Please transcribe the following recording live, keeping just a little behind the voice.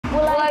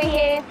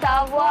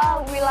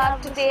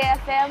Today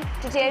FM.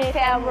 Today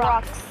FM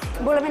rocks.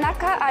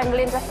 Bulaminaka, I'm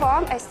Linda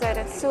Fong. I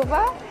studied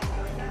Suva.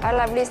 I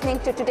love listening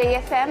to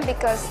Today FM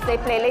because they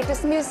play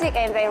latest music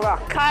and they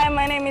rock. Hi,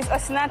 my name is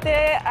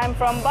Osnate. I'm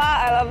from Ba.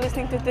 I love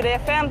listening to Today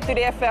FM.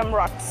 Today FM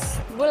rocks.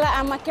 Bula,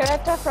 I'm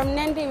Makereta from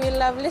Nandi. We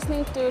love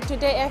listening to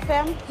Today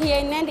FM. Here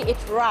in Nandi, it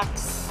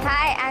rocks.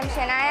 Hi, I'm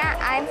Shania.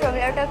 I'm from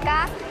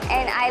Lotoka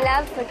and I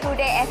love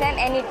Today FM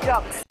and it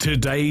rocks.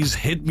 Today's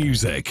hit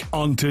music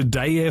on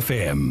Today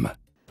FM.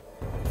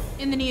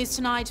 In the news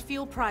tonight,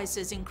 fuel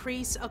prices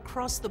increase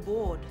across the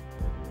board.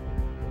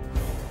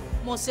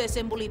 Moses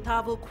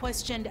Mbulitavu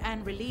questioned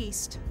and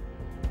released.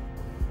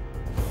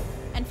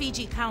 And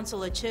Fiji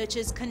Council of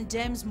Churches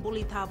condemns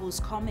Mbulitavu's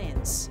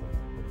comments.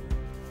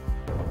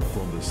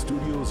 From the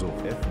studios of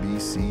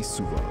FBC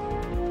Suva,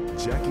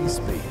 Jackie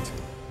Spate.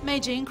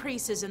 Major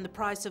increases in the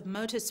price of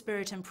motor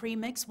spirit and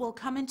premix will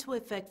come into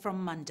effect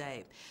from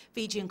Monday.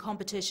 Fijian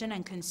Competition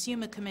and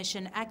Consumer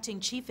Commission Acting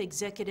Chief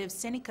Executive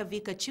Senika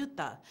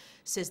Vikachuta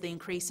says the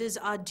increases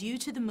are due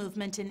to the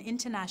movement in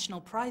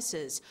international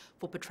prices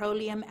for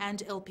petroleum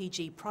and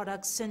LPG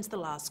products since the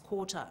last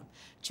quarter.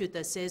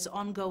 Chuta says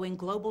ongoing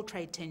global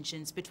trade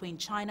tensions between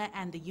China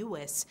and the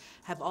US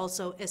have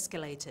also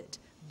escalated,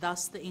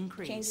 thus the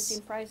increase. Changes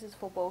in prices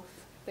for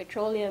both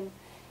petroleum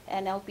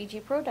and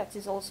LPG products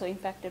is also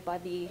impacted by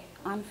the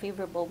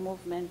unfavorable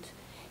movement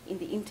in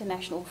the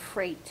international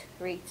freight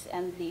rates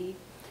and the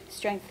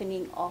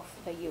strengthening of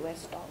the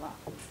US dollar.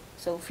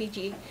 So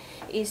Fiji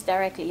is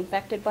directly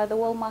impacted by the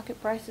world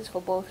market prices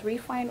for both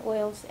refined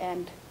oils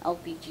and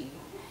LPG.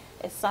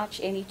 As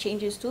such, any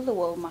changes to the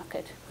world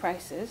market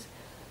prices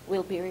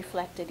will be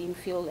reflected in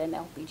fuel and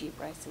LPG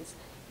prices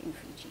in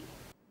Fiji.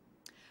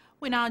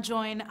 We now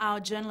join our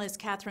journalist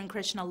Catherine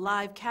Krishna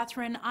live.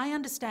 Catherine, I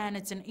understand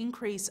it's an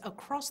increase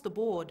across the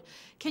board.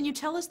 Can you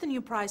tell us the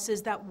new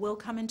prices that will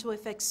come into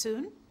effect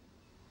soon?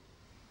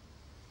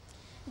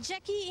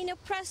 Jackie, in a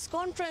press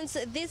conference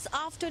this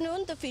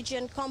afternoon, the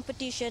Fijian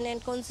Competition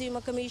and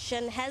Consumer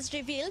Commission has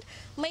revealed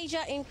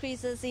major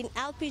increases in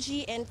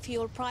LPG and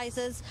fuel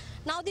prices.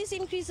 Now, these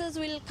increases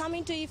will come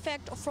into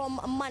effect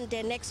from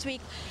Monday next week.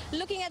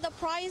 Looking at the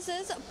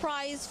prices,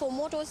 price for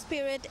motor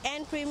spirit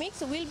and premix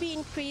will be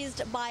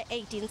increased by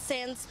 18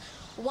 cents.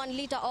 1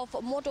 litre of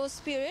motor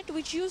spirit,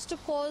 which used to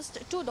cost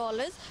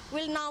 $2,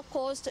 will now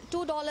cost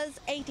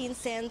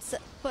 $2.18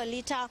 per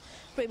litre.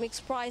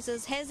 Premix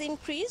prices has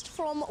increased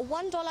from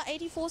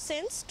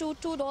 $1.84 to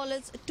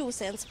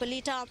 $2.02 per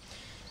litre.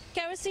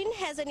 Kerosene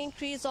has an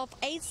increase of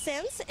 8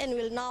 cents and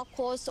will now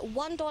cost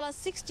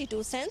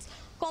 $1.62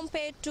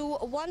 compared to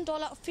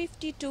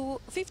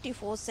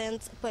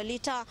 $1.54 per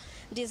litre.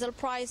 Diesel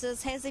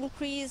prices has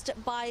increased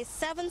by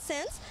 7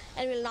 cents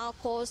and will now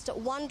cost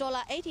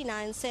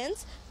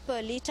 $1.89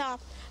 per litre.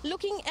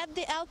 Looking at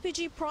the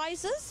LPG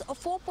prices, a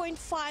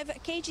 4.5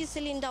 kg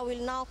cylinder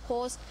will now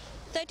cost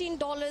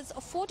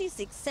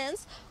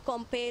 $13.46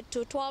 compared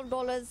to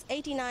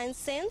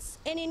 $12.89,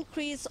 an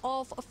increase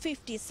of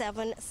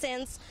 57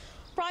 cents.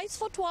 Price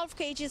for 12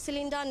 kg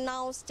cylinder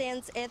now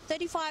stands at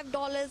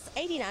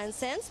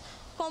 $35.89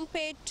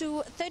 compared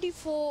to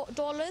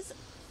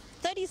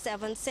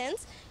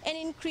 $34.37, an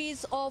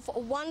increase of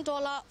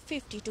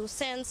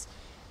 $1.52.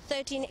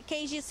 13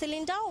 kg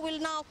cylinder will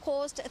now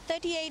cost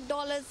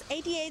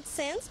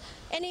 $38.88,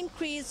 an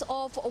increase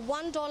of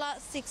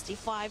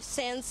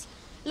 $1.65.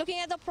 Looking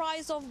at the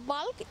price of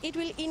bulk, it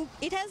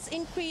has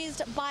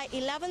increased by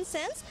 11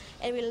 cents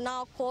and will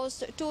now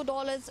cost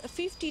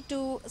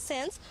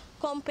 $2.52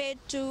 compared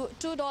to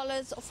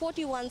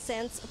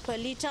 $2.41 per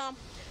litre.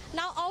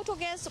 Now,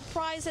 autogas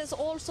price has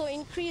also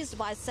increased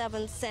by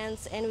 7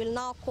 cents and will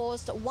now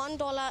cost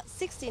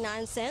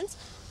 $1.69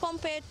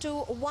 compared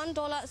to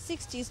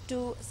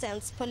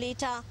 $1.62 per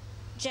litre.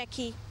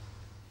 Jackie.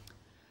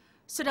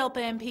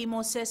 SODELPA MP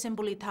Moses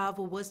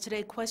Mbulitavu was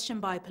today questioned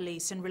by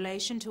police in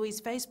relation to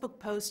his Facebook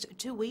post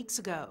 2 weeks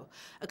ago.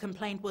 A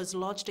complaint was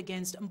lodged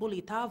against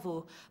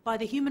Mbulitavu by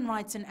the Human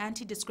Rights and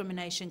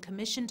Anti-Discrimination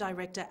Commission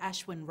Director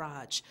Ashwin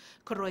Raj.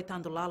 Koroi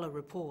Tandulala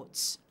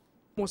reports.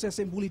 Moses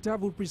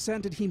Mbulitavu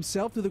presented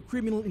himself to the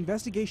Criminal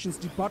Investigations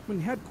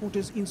Department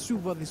headquarters in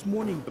Suva this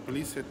morning. The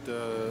police had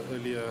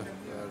earlier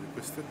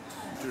requested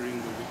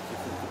during the week if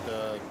we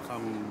could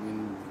come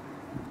in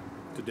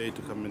today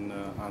to come and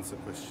answer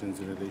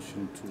questions in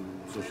relation to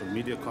social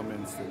media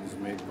comments that was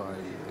made by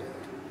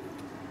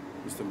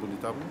Mr.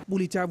 Mbulitavu.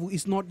 Mbulitavu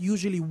is not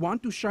usually one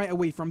to shy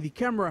away from the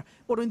camera,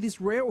 but on this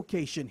rare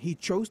occasion, he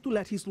chose to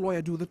let his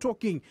lawyer do the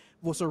talking.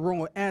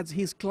 Vosarongo adds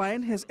his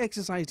client has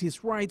exercised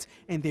his rights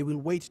and they will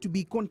wait to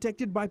be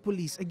contacted by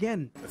police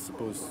again. I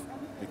suppose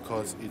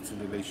because it's in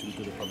relation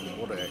to the Public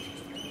Order Act,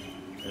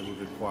 it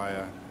would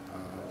require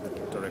the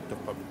Director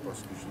of Public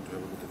Prosecution to have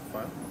a look at the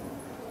file.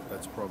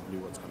 That's probably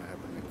what's going to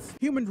happen next.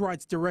 Human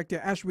Rights Director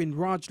Ashwin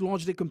Raj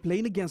lodged a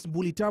complaint against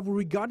Mbulitavu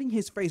regarding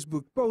his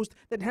Facebook post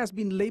that has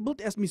been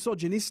labeled as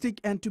misogynistic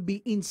and to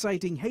be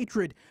inciting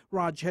hatred.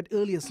 Raj had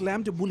earlier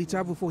slammed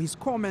Mbulitavu for his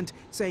comment,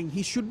 saying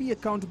he should be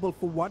accountable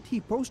for what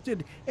he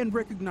posted and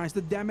recognize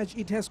the damage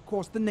it has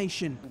caused the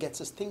nation. It gets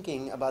us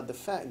thinking about the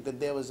fact that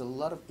there was a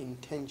lot of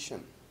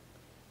intention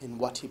in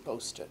what he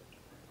posted.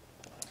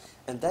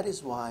 And that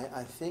is why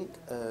I think,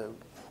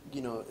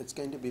 it's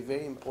going to be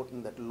very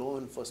important that law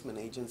enforcement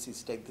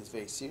agencies take this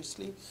very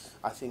seriously.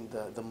 I think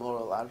the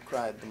moral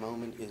outcry at the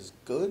moment is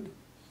good,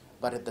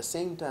 but at the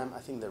same time, I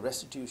think the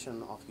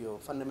restitution of your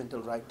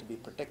fundamental right to be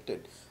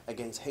protected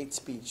against hate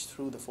speech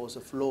through the force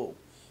of law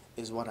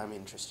is what I'm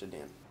interested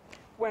in.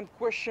 When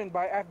questioned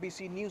by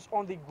FBC News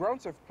on the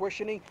grounds of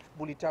questioning,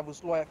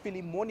 Bulitavu's lawyer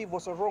Philimoni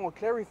Vosarongo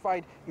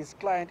clarified his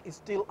client is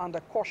still under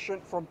caution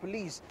from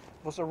police.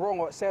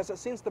 Vosarongo says that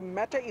since the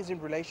matter is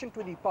in relation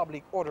to the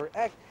Public Order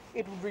Act,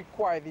 it would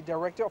require the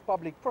Director of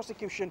Public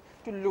Prosecution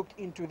to look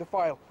into the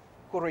file.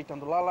 Corey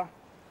Tandulala,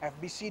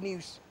 FBC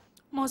News.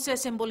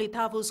 Moses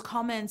Bulitavu's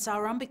comments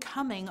are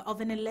unbecoming of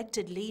an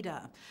elected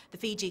leader. The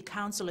Fiji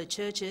Council of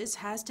Churches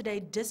has today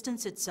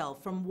distanced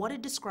itself from what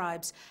it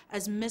describes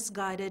as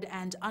misguided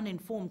and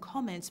uninformed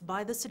comments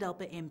by the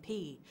Sidelpa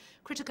MP.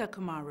 Kritika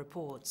Kumar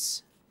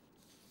reports.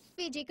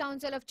 Fiji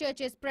Council of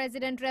Churches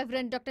President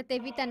Reverend Dr.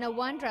 Tevita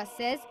Nawandra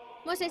says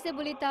Moses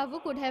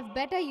Bulitavu could have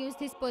better used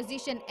his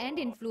position and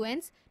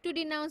influence to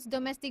denounce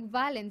domestic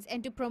violence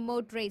and to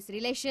promote race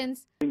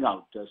relations. Bring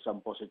out some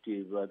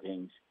positive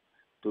things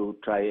to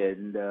try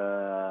and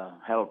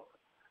help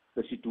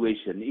the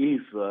situation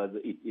if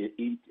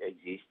it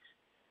exists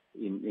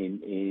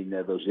in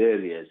those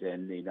areas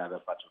and in other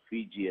parts of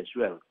Fiji as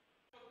well.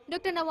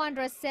 Dr.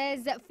 Nawandra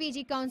says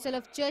Fiji Council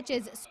of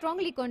Churches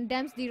strongly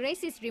condemns the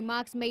racist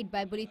remarks made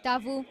by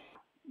Bulitavu.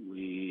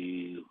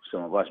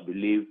 Some of us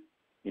believe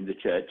in the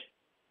church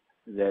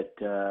that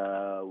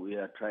we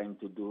are trying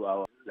to do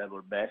our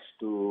level best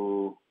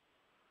to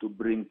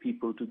bring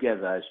people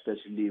together,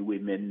 especially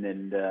women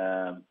and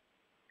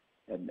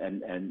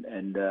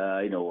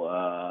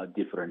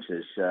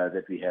differences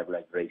that we have,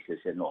 like races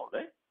and all,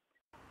 right?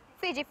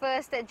 Fiji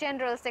First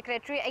General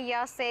Secretary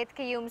Ayaz Said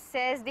Kayum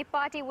says the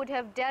party would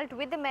have dealt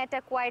with the matter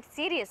quite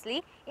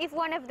seriously if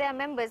one of their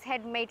members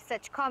had made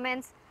such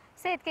comments.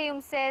 Said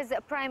Kayum says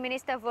Prime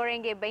Minister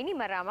Vorenge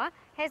Bainimarama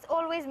has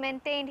always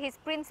maintained his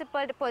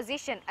principled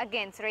position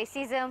against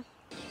racism.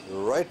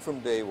 Right from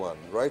day one,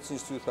 right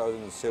since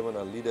 2007,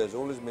 our leader has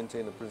always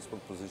maintained a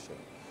principled position.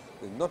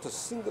 There's not a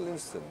single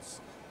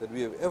instance that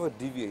we have ever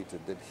deviated,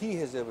 that he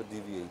has ever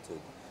deviated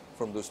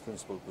from those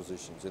principled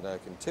positions. And I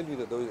can tell you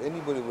that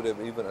anybody would have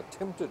even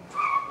attempted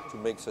to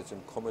make such a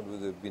comment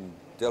would have been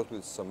dealt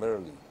with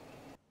summarily.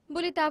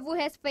 Bulitavu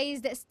has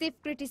faced stiff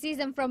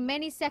criticism from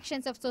many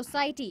sections of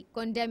society,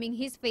 condemning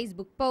his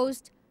Facebook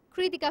post.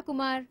 Kritika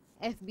Kumar,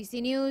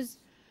 FBC News.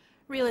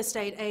 Real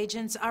estate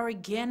agents are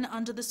again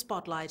under the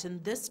spotlight,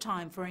 and this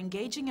time for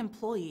engaging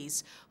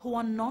employees who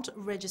are not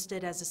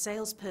registered as a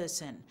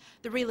salesperson.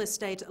 The Real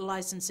Estate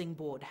Licensing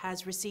Board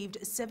has received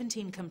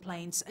 17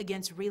 complaints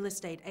against real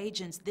estate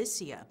agents this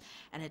year,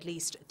 and at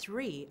least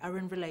 3 are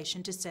in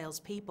relation to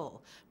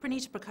salespeople.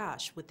 Pranita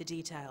Prakash with the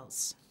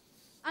details.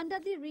 Under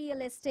the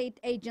Real Estate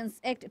Agents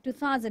Act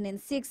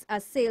 2006, a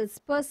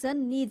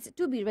salesperson needs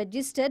to be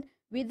registered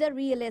with the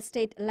Real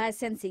Estate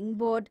Licensing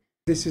Board.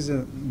 This is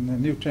a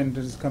new trend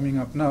that is coming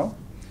up now.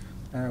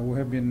 We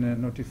have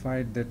been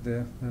notified that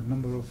the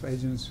number of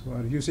agents who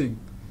are using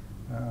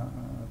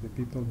the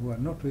people who are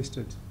not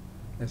registered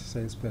as a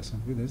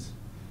salesperson with us,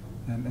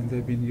 and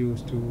they've been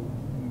used to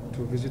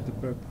visit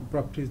the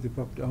properties, the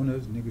property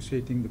owners,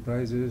 negotiating the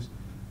prices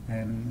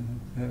and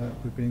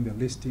preparing the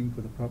listing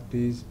for the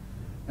properties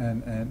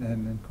and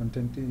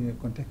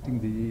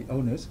contacting the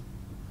owners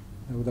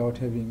without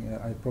having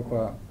a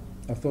proper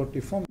authority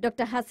form.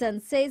 Dr.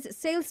 Hassan says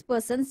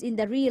salespersons in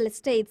the real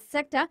estate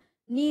sector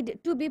need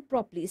to be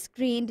properly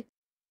screened.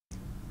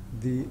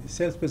 The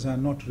salespersons are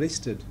not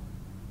registered.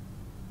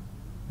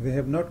 They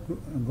have not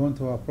gone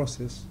through our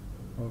process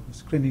of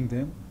screening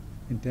them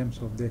in terms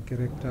of their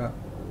character,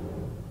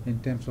 in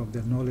terms of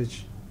their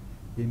knowledge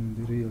in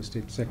the real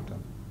estate sector.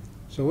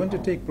 So we want to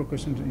take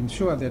precautions to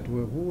ensure that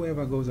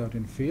whoever goes out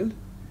in field,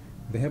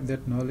 they have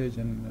that knowledge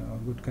and a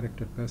good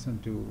character person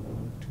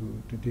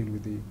to deal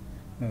with the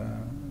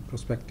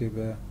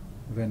prospective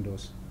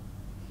vendors.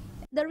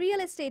 The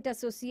Real Estate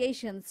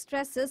Association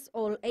stresses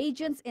all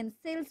agents and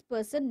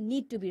salespersons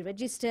need to be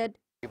registered.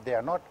 If they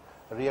are not,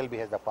 RealB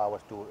has the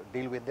powers to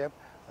deal with them.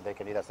 They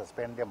can either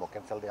suspend them or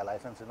cancel their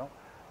license,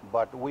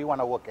 But we want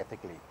to work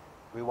ethically.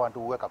 We want to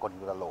work according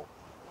to the law.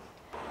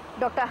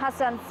 Dr.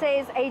 Hassan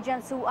says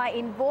agents who are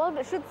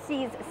involved should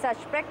cease such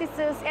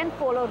practices and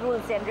follow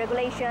rules and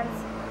regulations.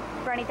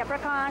 Pranita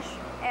Prakash,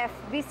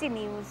 FBC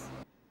News.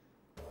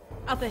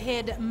 Up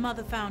ahead,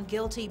 mother found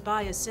guilty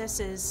by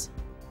assessors.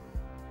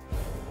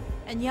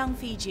 And young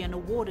Fijian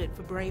awarded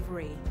for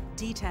bravery.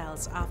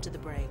 Details after the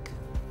break.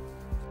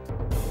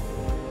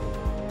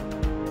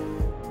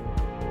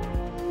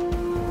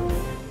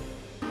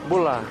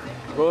 Bula,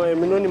 go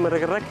minuni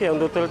mereka-reki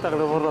untuk terletak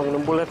di forang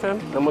Nambula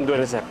FM, namun dua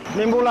nesek.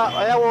 Nimbula,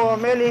 ayaw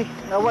meli,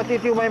 nawati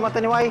tiyo may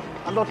mataniway,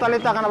 untuk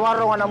terletak na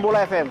warung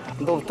Nambula FM.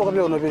 Untuk kami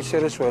nabi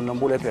serius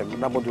Nambula FM,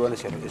 namun dua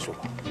nesek isu.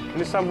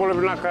 Ini sambul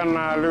binakan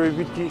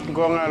lebih biti,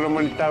 gua nggak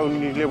lumayan tahun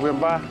ni lebih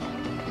bah,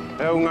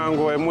 Eu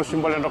nganggo emosi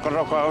boleh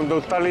roka-roka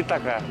untuk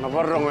talitaka na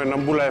barong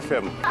ng Bula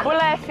FM.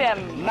 Bula FM,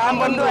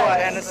 number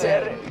 2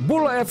 NSR.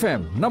 Bula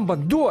FM, number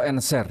 2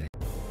 NSR.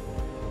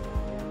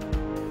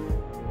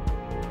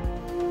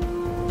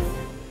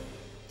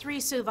 Three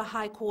Suva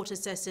High Court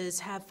assessors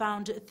have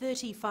found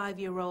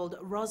 35-year-old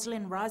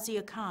Roslyn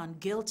Razia Khan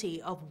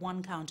guilty of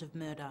 1 count of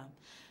murder.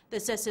 The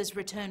assessors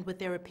returned with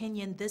their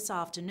opinion this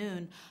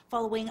afternoon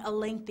following a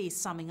lengthy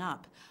summing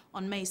up.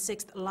 On May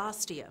 6th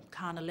last year,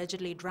 Khan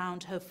allegedly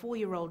drowned her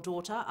 4-year-old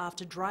daughter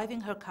after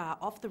driving her car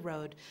off the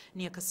road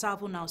near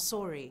Kasavu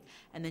Nausori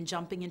and then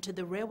jumping into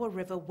the Rewa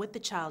River with the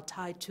child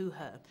tied to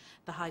her.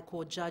 The High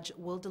Court judge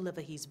will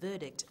deliver his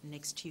verdict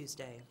next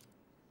Tuesday.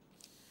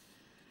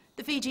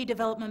 The Fiji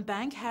Development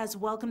Bank has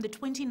welcomed the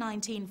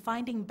 2019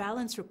 Finding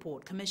Balance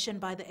report commissioned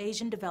by the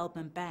Asian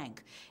Development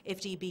Bank.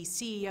 FDB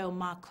CEO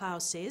Mark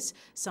Clouse says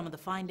some of the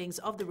findings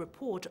of the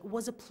report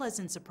was a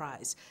pleasant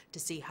surprise to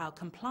see how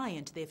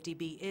compliant the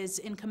FDB is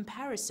in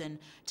comparison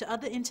to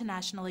other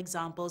international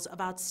examples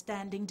of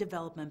outstanding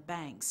development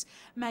banks.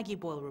 Maggie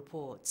Boyle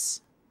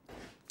reports.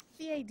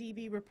 The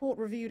ADB report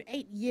reviewed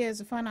 8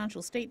 years of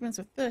financial statements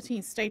of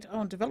 13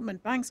 state-owned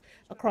development banks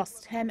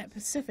across 10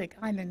 Pacific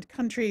Island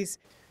countries.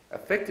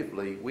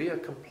 Effectively, we are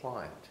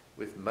compliant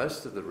with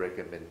most of the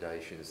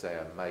recommendations they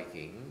are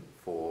making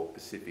for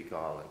Pacific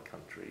Island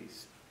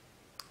countries,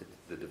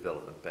 the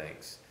development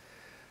banks.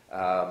 We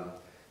are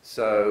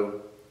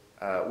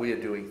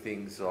doing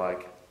things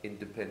like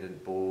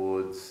independent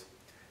boards.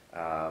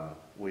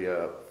 We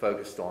are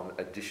focused on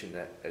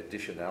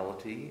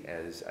additionality,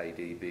 as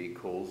ADB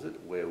calls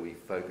it, where we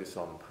focus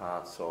on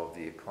parts of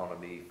the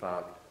economy,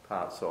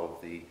 parts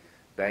of the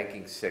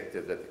banking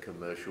sector that the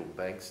commercial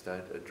banks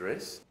don't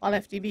address. While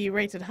FDB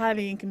rated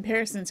highly in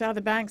comparison to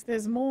other banks,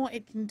 there's more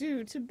it can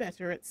do to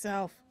better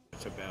itself.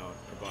 It's about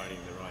providing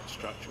the right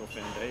structural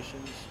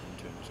foundations in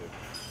terms of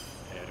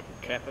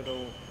adequate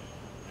capital,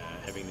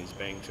 having these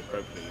banks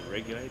appropriately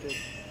regulated.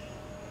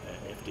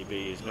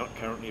 FDB is not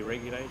currently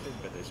regulated,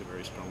 but there's a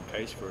very strong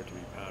case for it to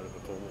be part of the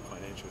formal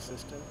financial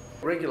system.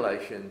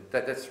 Regulation,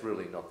 that's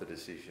really not the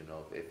decision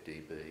of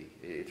FDB.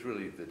 It's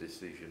really the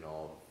decision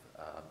of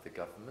the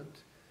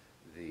government,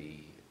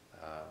 the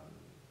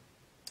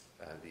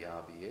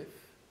RBF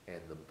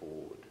and the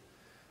board.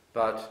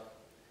 But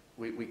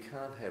we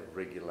can't have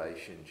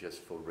regulation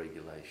just for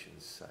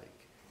regulation's sake.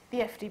 The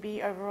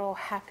FDB overall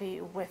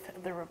happy with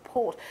the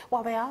report.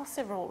 While there are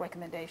several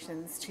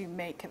recommendations to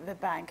make the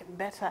bank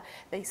better,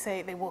 they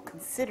say they will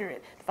consider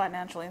it. The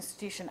financial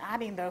institution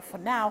adding, though, for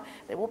now,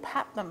 they will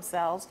pat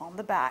themselves on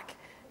the back.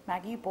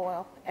 Maggie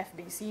Boyle,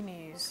 FBC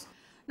News.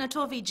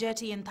 Natovi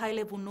Jetty in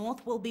Tailevu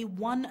North will be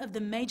one of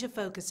the major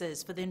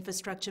focuses for the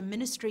Infrastructure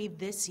Ministry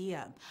this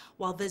year.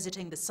 While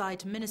visiting the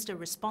site, Minister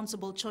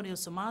responsible Chonio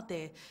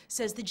Somate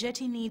says the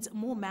jetty needs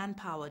more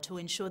manpower to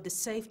ensure the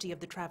safety of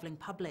the travelling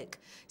public.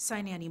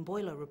 Sainian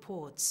Imboila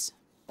reports.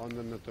 On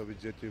the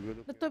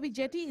Natovi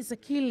Jetty is a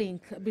key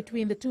link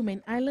between the two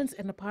main islands,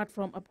 and apart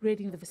from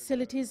upgrading the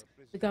facilities,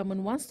 the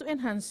government wants to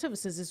enhance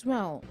services as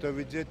well.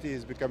 Natovi Jetty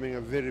is becoming a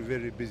very,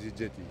 very busy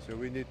jetty, so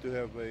we need to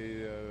have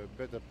a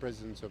better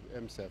presence of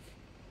MSAF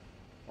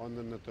on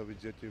the Natovi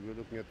Jetty. We're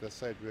looking at the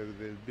site where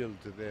they'll build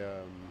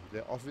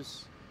their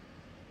office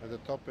at the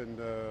top, and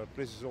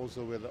places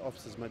also where the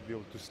officers might be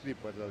able to sleep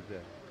while they're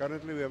there.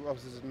 Currently we have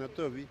officers in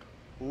Natovi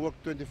who work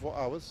 24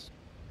 hours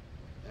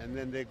and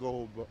then they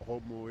go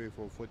home away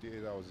for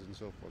 48 hours and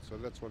so forth. So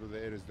that's one of the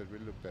areas that we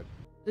looked at.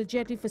 The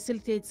jetty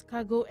facilitates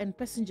cargo and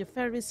passenger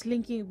ferries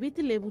linking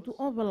Witi Levu to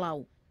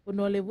Ovalau,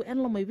 Bonolevu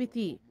and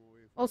Lomaiviti.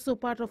 Also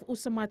part of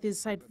Usamate's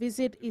site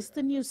visit is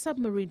the new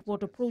submarine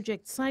water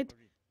project site,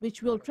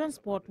 which will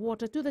transport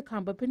water to the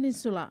Kamba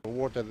Peninsula. The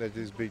water that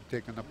is being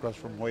taken across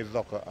from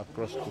Waidoka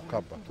across to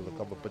the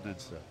Kamba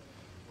Peninsula.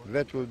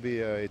 That will be,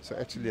 it's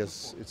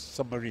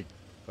submarine.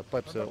 The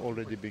pipes are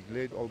already being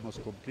laid,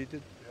 almost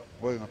completed,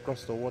 going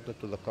across the water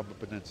to the Kamba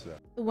Peninsula.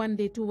 The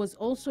one-day tour was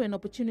also an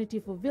opportunity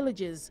for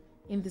villagers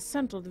in the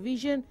Central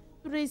Division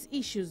to raise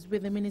issues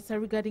with the minister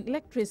regarding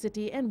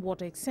electricity and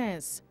water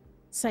access.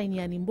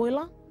 Sainian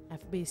Imboila,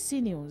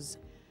 FBC News.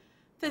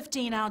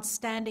 15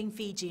 outstanding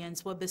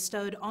Fijians were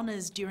bestowed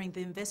honours during the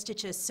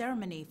investiture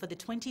ceremony for the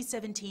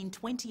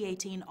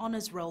 2017-2018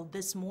 honours roll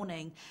this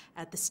morning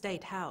at the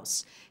State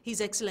House. His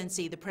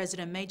Excellency, the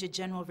President Major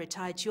General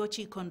retired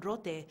Tiochi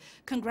Konrote,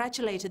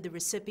 congratulated the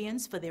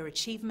recipients for their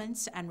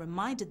achievements and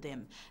reminded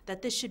them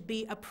that this should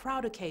be a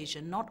proud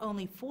occasion not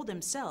only for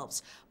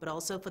themselves but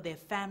also for their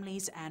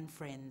families and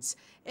friends.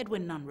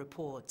 Edwin Nunn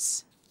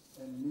reports.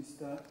 And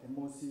Mr.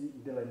 Emosi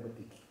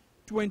Delaimbotiki.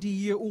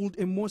 20-year-old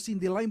Emosi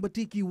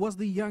Delaimbotiki was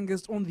the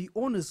youngest on the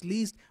honours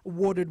list,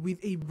 awarded with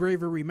a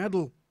bravery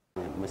medal.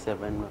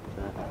 Myself, I'm not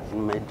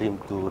in my dream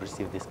to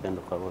receive this kind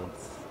of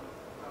awards,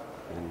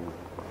 and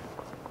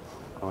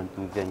I want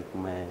to thank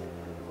my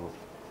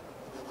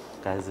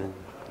cousin.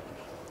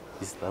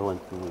 I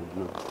want to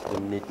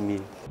nominate me.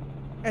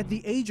 At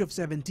the age of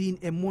 17,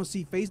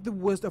 Emosi faced the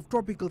worst of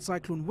Tropical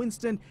Cyclone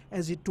Winston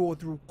as it tore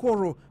through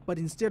Koro, but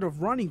instead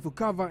of running for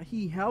cover,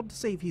 he helped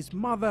save his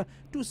mother,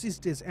 2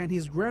 sisters and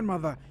his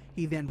grandmother.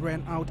 He then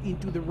ran out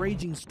into the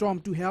raging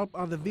storm to help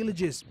other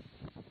villages.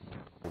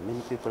 Many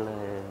people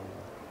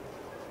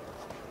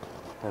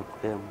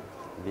help them.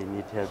 They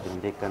need help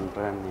and they can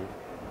run,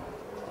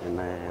 and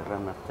I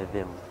run after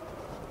them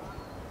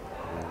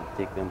and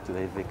take them to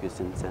the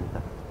evacuation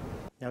center.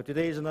 Now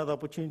today is another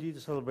opportunity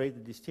to celebrate the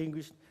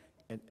distinguished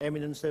and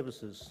eminent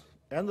services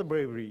and the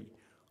bravery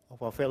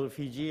of our fellow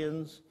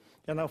Fijians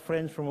and our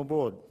friends from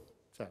abroad,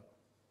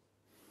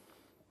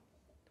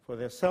 for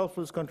their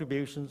selfless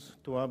contributions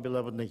to our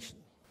beloved nation.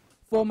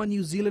 Former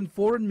New Zealand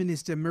Foreign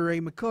Minister Murray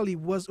McCully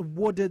was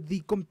awarded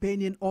the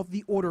Companion of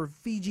the Order of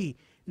Fiji.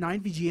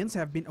 9 Fijians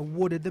have been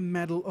awarded the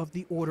Medal of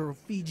the Order of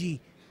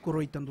Fiji.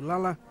 Koroi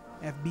Tandulala,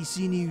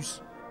 FBC News.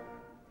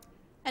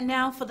 And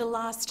now, for the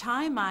last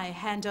time, I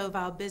hand over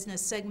our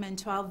business segment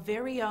to our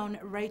very own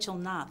Rachel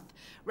Nath.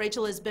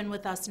 Rachel has been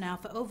with us now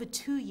for over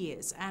 2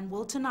 years and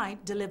will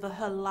tonight deliver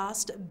her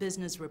last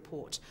business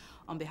report.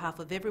 On behalf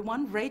of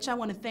everyone, Rach, I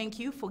want to thank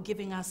you for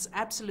giving us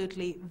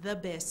absolutely the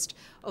best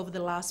over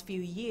the last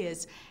few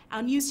years.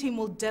 Our news team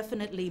will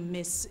definitely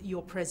miss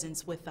your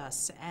presence with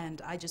us,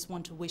 and I just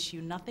want to wish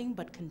you nothing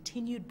but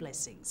continued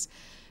blessings.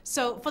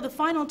 So, for the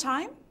final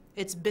time,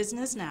 it's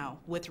Business Now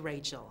with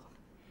Rachel.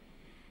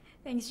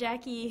 Thanks,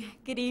 Jackie.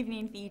 Good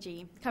evening,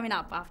 Fiji. Coming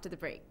up after the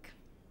break.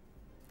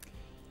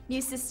 New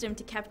system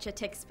to capture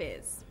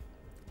taxpayers.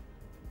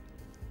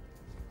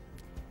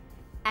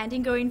 And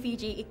in Growing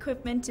Fiji,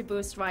 equipment to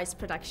boost rice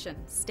production.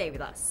 Stay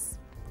with us.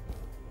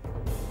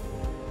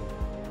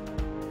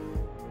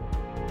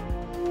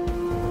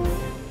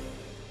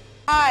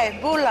 Hi,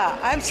 Bula.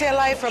 I'm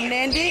Selai from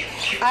Nandi.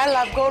 I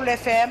love Gold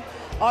FM.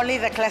 Only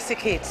the classic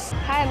hits.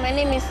 Hi, my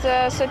name is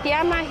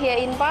Sotiama here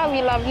in Ba.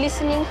 We love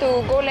listening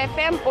to Gold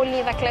FM,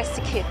 only the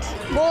classic hits.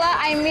 Bula,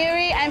 I'm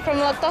Miri. I'm from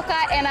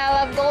Lotoka and I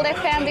love Gold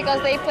FM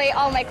because they play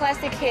all my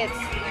classic hits.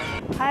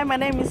 Hi, my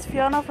name is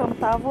Fiona from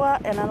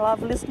Tavua and I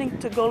love listening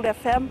to Gold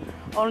FM,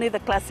 only the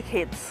classic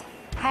hits.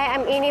 Hi,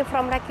 I'm Ini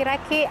from Raki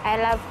Raki.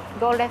 I love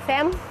Gold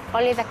FM,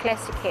 only the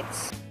classic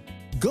hits.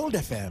 Gold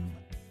FM,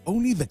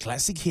 only the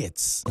classic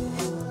hits.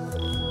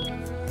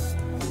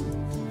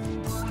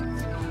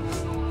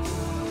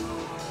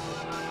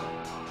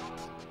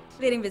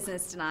 Leading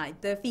business tonight,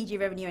 the Fiji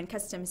Revenue and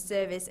Customs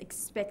Service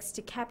expects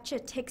to capture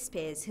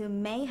taxpayers who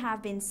may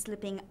have been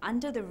slipping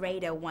under the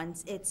radar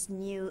once its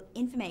new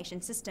information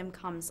system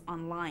comes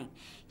online.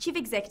 Chief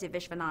Executive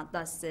Vishwanath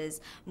thus says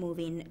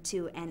moving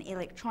to an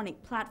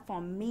electronic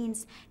platform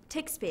means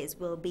taxpayers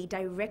will be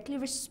directly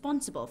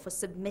responsible for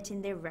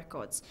submitting their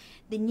records.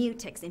 The new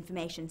tax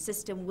information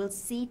system will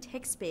see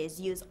taxpayers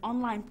use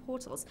online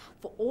portals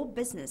for all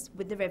business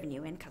with the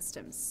Revenue and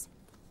Customs.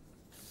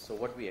 So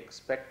what we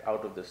expect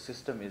out of the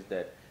system is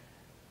that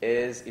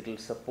as it will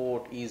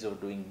support ease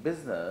of doing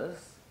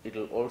business, it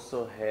will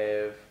also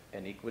have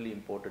an equally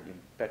important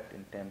impact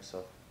in terms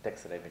of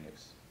tax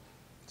revenues.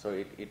 So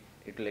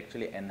it will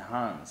actually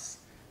enhance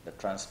the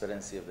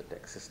transparency of the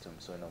tax system.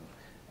 So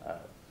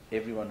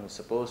everyone who's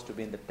supposed to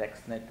be in the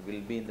tax net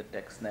will be in the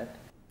tax net.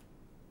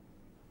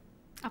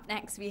 Up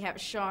next, we have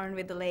Sean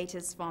with the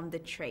latest from the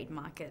trade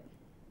market.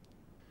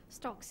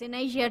 Stocks in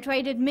Asia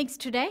traded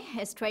mixed today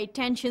as trade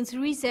tensions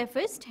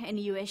resurfaced and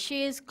US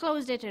shares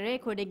closed at a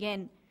record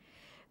again.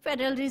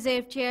 Federal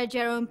Reserve Chair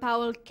Jerome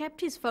Powell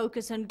kept his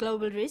focus on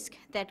global risk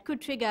that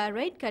could trigger a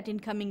rate cut in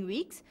coming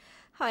weeks.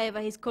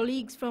 However, his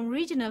colleagues from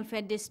regional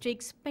Fed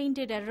districts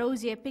painted a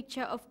rosier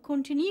picture of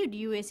continued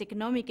US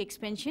economic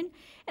expansion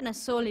and a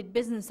solid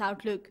business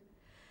outlook.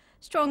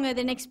 Stronger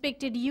than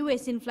expected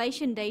US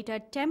inflation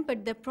data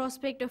tempered the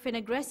prospect of an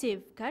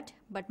aggressive cut,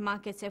 but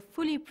markets have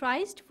fully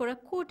priced for a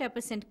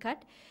 0.25%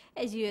 cut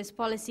as US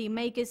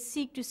policymakers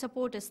seek to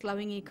support a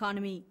slowing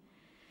economy.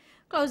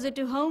 Closer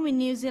to home in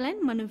New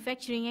Zealand,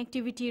 manufacturing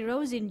activity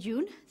rose in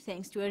June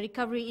thanks to a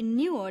recovery in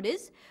new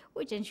orders,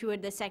 which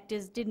ensured the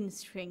sectors didn't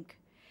shrink.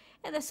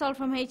 And that's all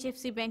from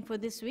HFC Bank for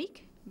this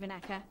week.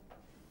 Vinaka.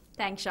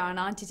 Thanks, Sean.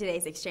 On to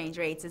today's exchange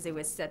rates as it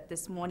was set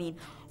this morning.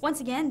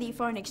 Once again, the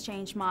foreign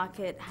exchange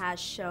market has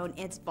shown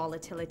its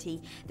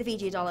volatility. The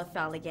Fiji dollar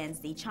fell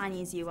against the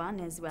Chinese yuan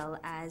as well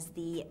as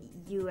the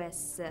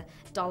US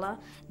dollar,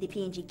 the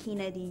PNG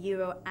kina, the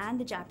euro and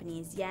the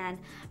Japanese yen,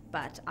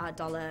 but our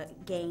dollar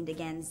gained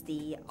against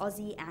the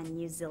Aussie and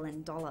New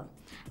Zealand dollar.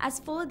 As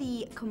for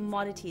the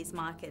commodities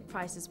market,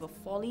 prices were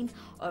falling.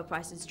 Oil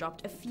prices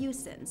dropped a few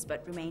cents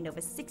but remained over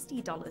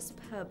 $60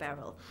 per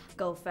barrel.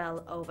 Gold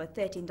fell over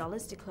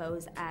 $13 to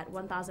close at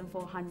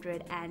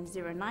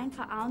 $1,409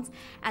 per ounce,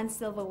 and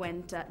silver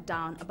went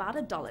down about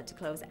 $1 to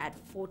close at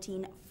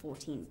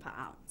 $14.14 per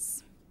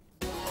ounce.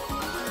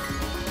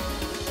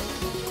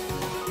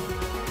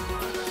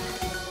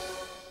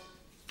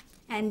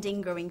 And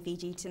in Growing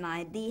Fiji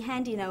tonight, the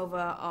handing over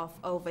of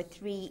over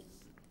 3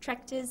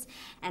 Tractors,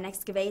 an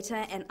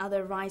excavator and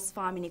other rice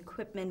farming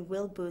equipment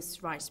will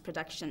boost rice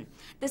production.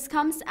 This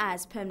comes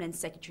as Permanent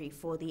Secretary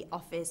for the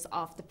Office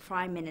of the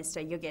Prime Minister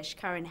Yogesh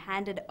Karan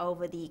handed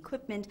over the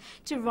equipment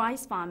to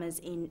rice farmers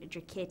in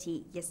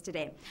Driketi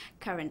yesterday.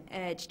 Karan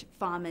urged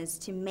farmers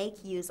to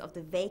make use of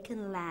the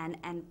vacant land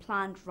and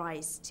plant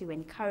rice to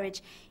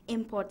encourage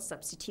import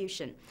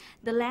substitution.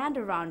 The land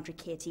around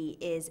Driketi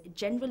is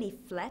generally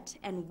flat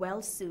and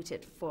well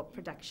suited for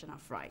production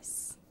of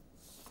rice.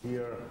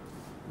 Here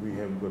we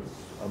have got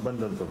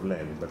abundance of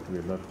land, but we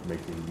are not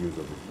making use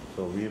of it.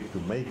 So we have to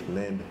make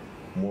land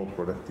more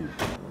productive.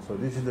 So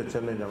this is the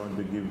challenge I want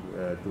to give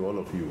to all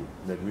of you,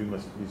 that we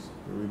must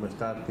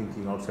start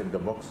thinking outside the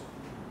box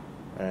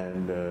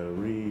and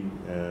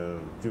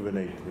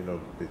rejuvenate,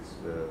 this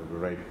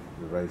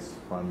rice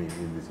farming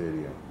in this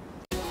area.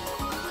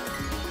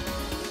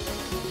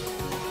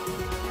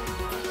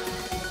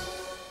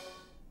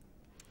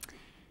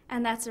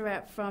 And that's a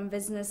wrap from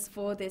Business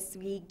for this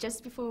week.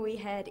 Just before we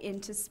head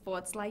into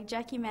sports, like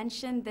Jackie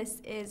mentioned,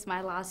 this is my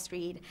last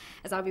read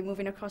as I'll be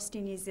moving across to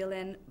New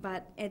Zealand,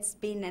 but it's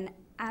been an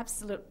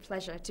absolute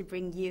pleasure to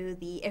bring you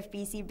the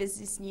FBC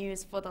Business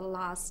News for the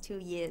last 2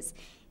 years.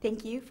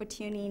 Thank you for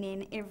tuning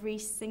in every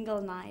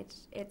single night.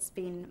 It's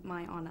been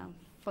my honor.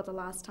 For the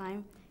last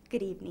time,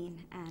 good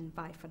evening and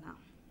bye for now.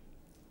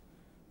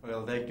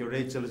 Well, thank you,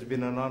 Rachel. It's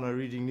been an honor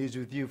reading news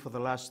with you for the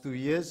last 2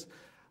 years.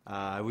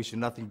 I wish you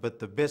nothing but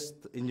the best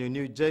in your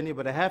new journey,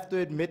 but I have to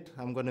admit,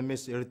 I'm going to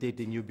miss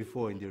irritating you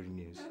before and during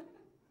news.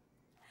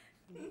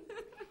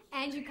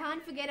 And you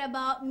can't forget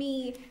about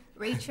me,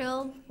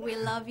 Rachel. We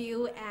love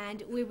you,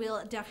 and we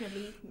will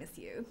definitely miss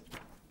you.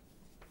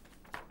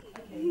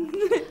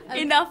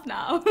 Okay. Enough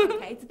now.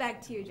 Okay, it's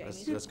back to you, Jamie.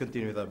 Let's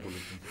continue with our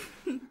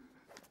bulletin.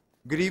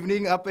 Good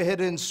evening. Up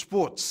ahead in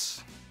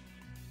sports.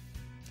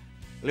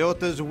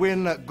 Leotas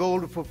win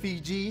gold for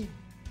Fiji.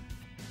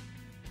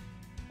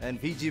 And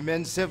Fiji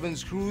men's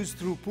sevens cruise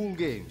through pool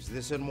games.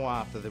 This and more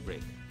after the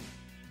break.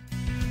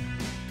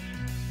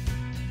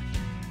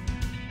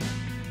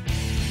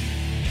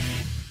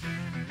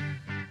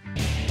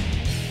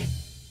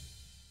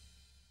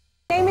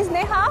 My name is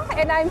Neha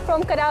and I'm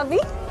from Karavi.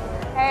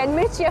 And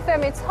Mirchi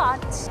FM, it's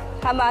hot.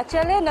 हम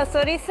आंचल है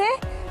नसोरी से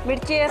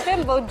मिर्ची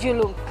FM बहुत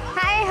जुलूम.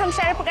 Hi, हम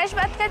शारा प्रकाश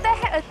बात करता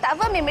है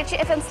तावा में मिर्ची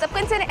FM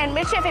subcontinent and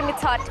Mirchi FM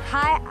it's hot.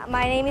 Hi,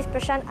 my name is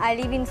Prashant. I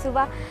live in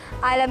Suba.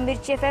 I love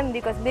Mirchi FM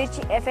because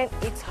Mirchi FM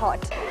it's hot.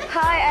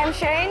 Hi, I'm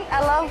Shane.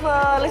 I love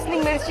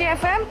listening Mirchi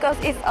FM because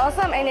it's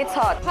awesome and it's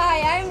hot.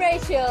 Hi, I'm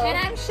Rachel. And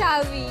I'm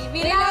Shavi.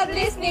 We love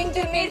listening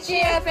to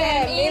Mirchi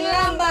FM in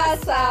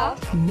Lambasa.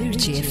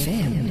 Mirchi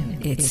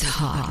FM, it's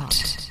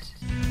hot.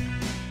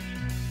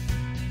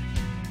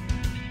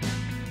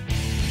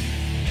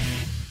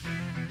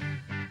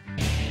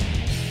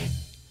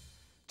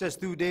 Just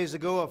 2 days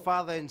ago, a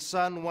father and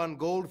son won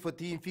gold for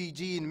Team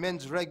Fiji in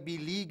men's rugby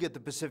league at the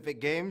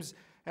Pacific Games.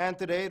 And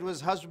today it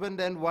was husband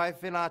and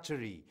wife in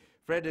archery.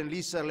 Fred and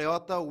Lisa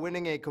Leota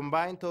winning a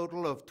combined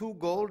total of 2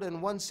 gold and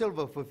 1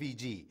 silver for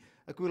Fiji.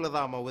 Aquila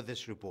Dama with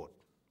this report.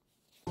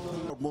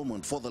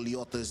 Moment for the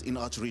Leotas in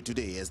archery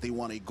today as they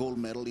won a gold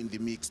medal in the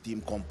mixed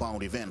team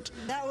compound event.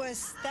 That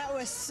was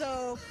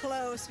so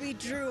close. We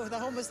drew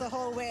almost the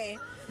whole way,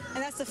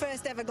 and that's the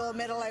first ever gold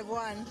medal I've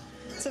won.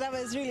 So that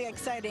was really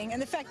exciting,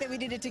 and the fact that we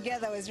did it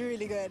together was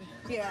really good.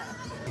 Yeah.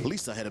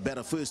 Lisa had a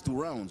better first 2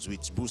 rounds,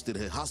 which boosted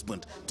her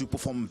husband to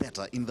perform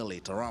better in the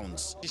later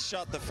rounds. She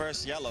shot the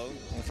first yellow,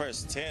 the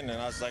first 10,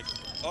 and I was like,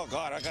 oh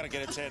God, I gotta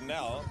get a 10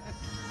 now.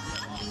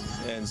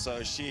 And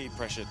so she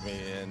pressured me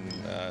and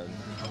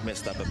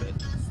messed up a bit.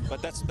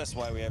 But that's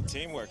why we have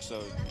teamwork,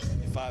 so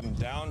if I'm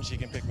down, she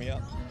can pick me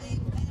up.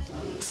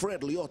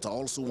 Fred Leota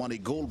also won a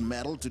gold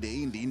medal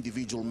today in the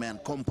individual man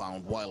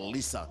compound, while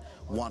Lisa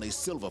won a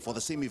silver for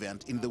the same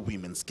event in the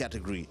women's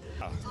category.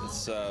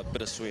 It's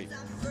bittersweet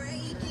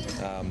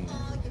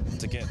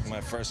to get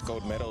my first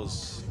gold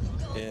medals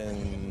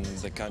in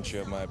the country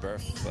of my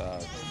birth.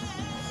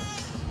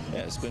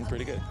 Yeah, it's been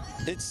pretty good.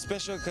 It's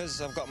special because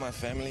I've got my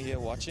family here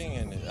watching,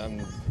 and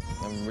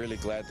I'm really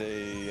glad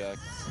they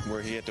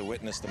were here to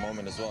witness the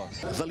moment as well.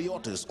 The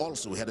Leotas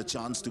also had a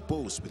chance to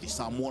pose with the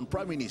Samoan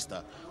Prime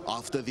Minister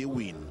after their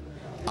win.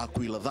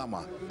 Aquila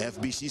Dama,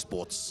 FBC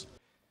Sports.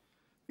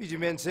 Fiji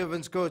men's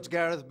sevens coach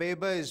Gareth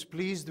Baber is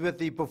pleased with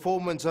the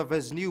performance of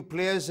his new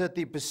players at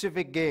the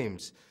Pacific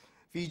Games.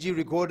 Fiji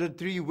recorded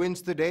 3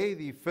 wins today.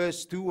 The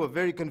first 2 were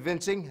very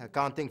convincing,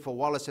 accounting for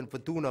Wallace and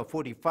Fortuna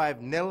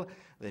 45-0,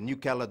 the New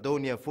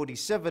Caledonia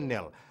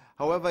 47-0.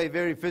 However, a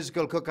very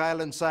physical Cook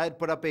Island side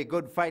put up a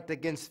good fight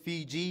against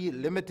Fiji,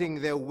 limiting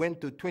their win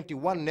to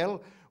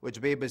 21-0, which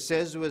Baber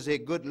says was a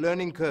good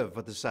learning curve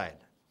for the side.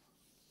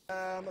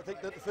 I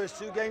think that the first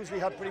two games we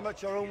had pretty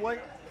much our own way,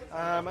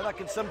 and that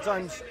can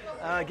sometimes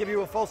give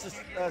you a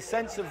false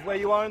sense of where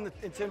you are in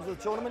terms of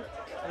the tournament.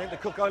 I think the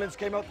Cook Islands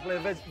came out to play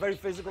a very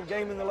physical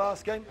game in the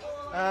last game,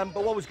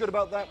 but what was good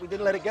about that, we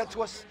didn't let it get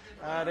to us.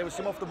 There were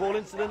some off-the-ball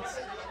incidents,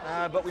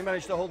 but we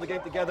managed to hold the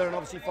game together and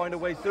obviously find a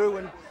way through,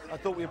 and I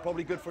thought we were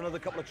probably good for another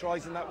couple of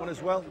tries in that one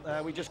as well.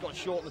 We just got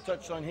short on the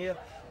touchline here,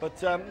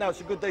 but no, it's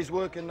a good day's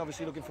work and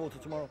obviously looking forward to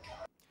tomorrow.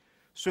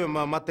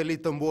 Swimmer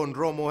Matilita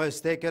Mbondromo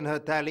has taken her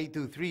tally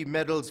to 3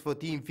 medals for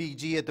Team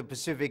Fiji at the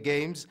Pacific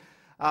Games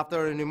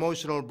after an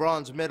emotional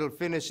bronze medal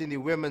finish in the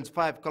women's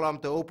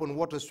 5-kilometer open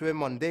water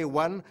swim on day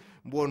 1.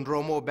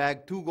 Mbondromo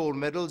bagged 2 gold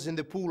medals in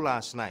the pool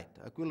last night.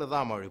 Aquila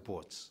Dama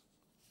reports.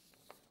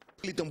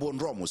 Matilita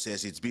Mbondromo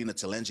says it's been a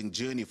challenging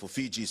journey for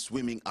Fiji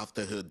swimming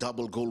after her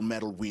double gold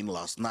medal win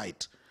last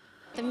night.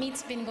 The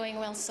meet's been going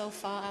well so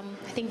far.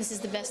 I think this is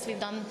the best we've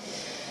done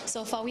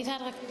so far. We've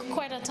had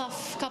quite a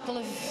tough couple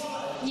of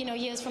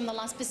years from the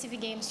last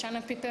Pacific Games trying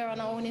to prepare on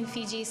our own in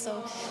Fiji,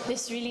 so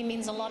this really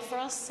means a lot for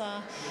us,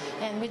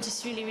 and we're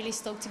just really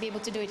stoked to be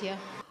able to do it here.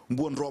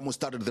 Mbondromo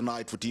started the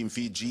night for Team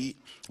Fiji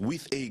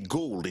with a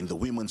gold in the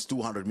women's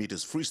 200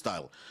 meters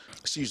freestyle.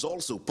 She's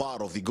also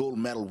part of the gold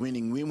medal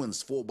winning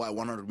women's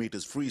 4x100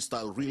 meters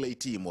freestyle relay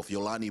team of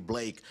Yolani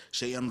Blake,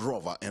 Cheyenne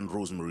Rover and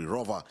Rosemary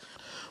Rover.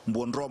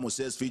 Mbondromo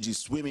says Fiji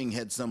swimming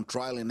had some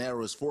trial and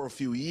errors for a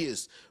few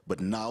years, but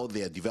now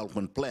their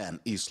development plan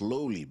is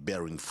slowly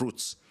bearing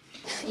fruits.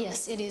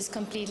 Yes, it is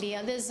completely.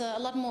 There's a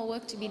lot more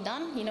work to be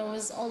done. It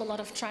was all a lot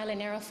of trial and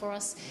error for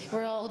us.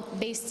 We're all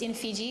based in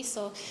Fiji,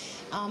 so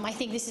I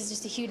think this is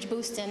just a huge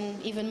boost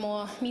and even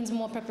more means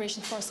more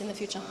preparation for us in the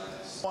future.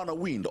 Moana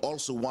Wind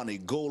also won a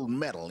gold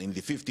medal in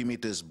the 50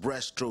 meters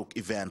breaststroke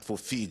event for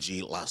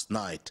Fiji last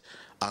night.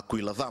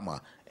 Aquila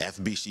Dama,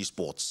 FBC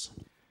Sports.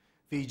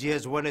 Fiji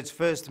has won its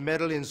first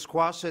medal in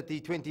squash at the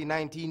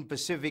 2019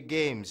 Pacific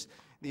Games.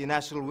 The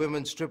national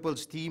women's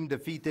triples team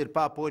defeated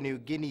Papua New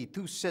Guinea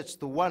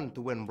 2-1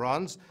 to win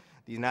bronze.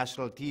 The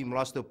national team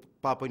lost to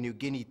Papua New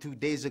Guinea 2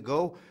 days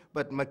ago,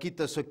 but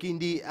Makita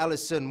Sokindi,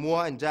 Alison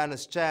Moore and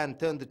Janice Chan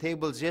turned the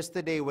tables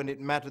yesterday when it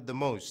mattered the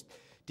most.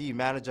 Team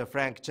manager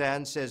Frank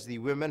Chan says the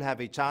women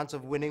have a chance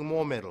of winning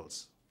more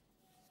medals.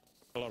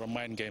 A lot of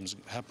mind games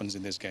happens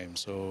in this game,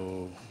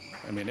 so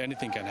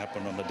anything can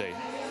happen on the day.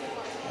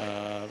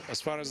 As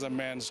far as the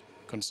men's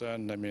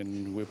concerned,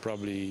 we're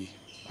probably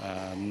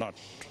not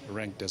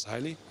ranked as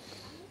highly,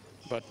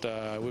 but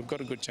we've got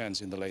a good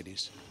chance in the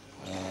ladies.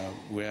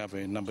 We have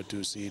a number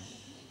 2 seed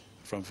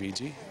from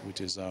Fiji,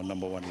 which is our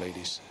number 1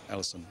 ladies,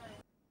 Alison.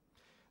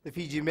 The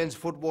Fiji men's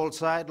football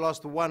side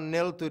lost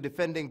 1-0 to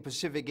defending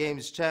Pacific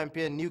Games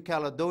champion New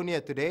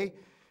Caledonia today.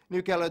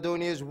 New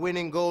Caledonia's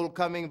winning goal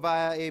coming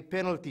via a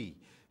penalty.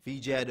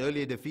 Fiji had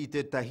earlier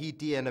defeated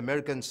Tahiti and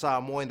American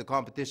Samoa in the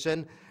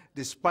competition.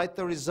 Despite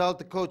the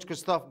result, coach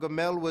Christophe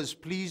Gamel was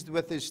pleased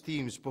with his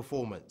team's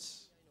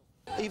performance.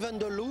 Even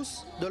the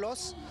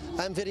loss,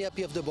 I'm very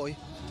happy of the boy.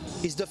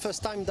 It's the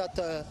first time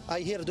that I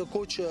hear the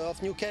coach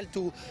of New Cal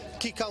to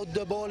kick out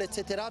the ball,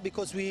 etc.,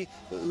 because we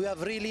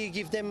have really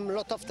give them a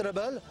lot of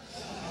trouble.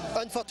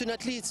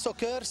 Unfortunately, it's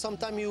soccer.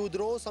 Sometimes you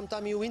draw,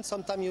 sometimes you win,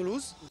 sometimes you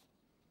lose.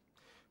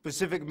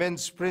 Pacific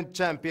men's sprint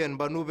champion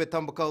Banube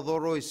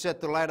Tambakaudoro is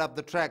set to light up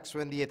the tracks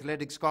when the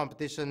athletics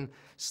competition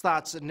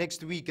starts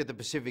next week at the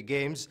Pacific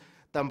Games.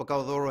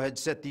 Tambakaudoro had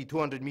set the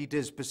 200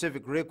 meters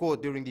Pacific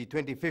record during the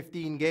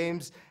 2015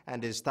 Games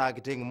and is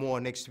targeting more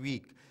next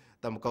week.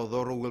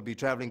 Tambakaudoro will be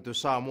traveling to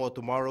Samoa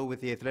tomorrow with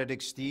the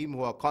athletics team,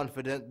 who are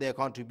confident their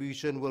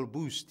contribution will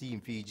boost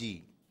Team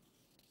Fiji.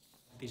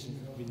 This has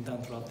been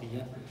done throughout the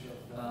year,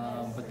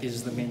 but this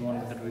is the main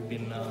one that we've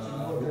been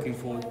looking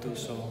forward to,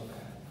 so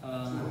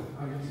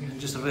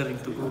just raring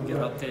to go get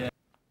up there.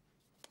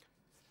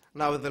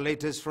 Now with the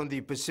latest from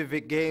the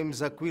Pacific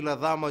Games, Aquila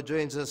Dama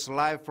joins us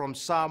live from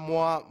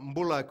Samoa.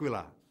 Mbula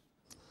Aquila.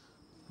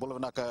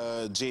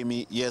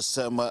 Jamie, yes,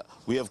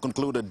 we have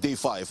concluded day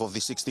 5 of the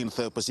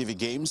 16th Pacific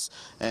Games,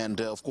 and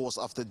of course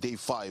after day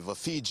 5,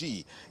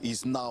 Fiji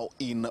is now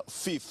in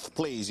 5th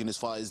place in as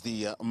far as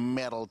the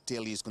medal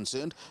tally is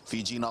concerned.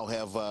 Fiji now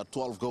have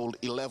 12 gold,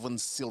 11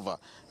 silver,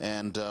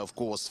 and of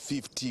course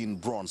 15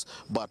 bronze,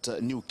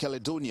 but New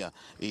Caledonia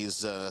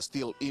is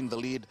still in the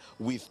lead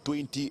with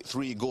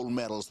 23 gold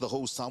medals. The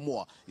host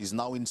Samoa is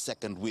now in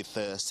 2nd with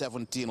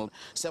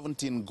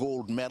 17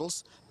 gold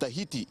medals.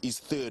 Tahiti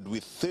is 3rd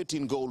with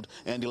 13 gold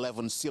and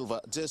 11 silver,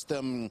 just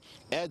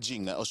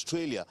edging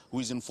Australia, who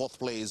is in 4th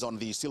place on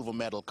the silver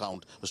medal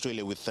count.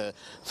 Australia with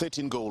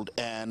 13 gold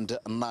and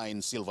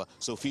 9 silver.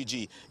 So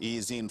Fiji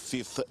is in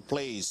 5th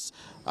place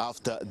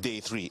after day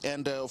 3.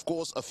 And of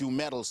course a few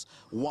medals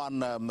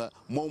won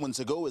moments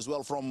ago as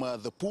well from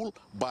the pool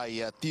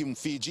by Team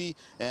Fiji,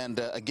 and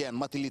again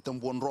Matilita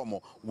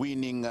Mbondromo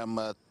winning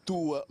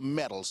 2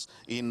 medals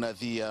in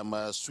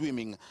the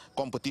swimming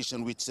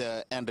competition, which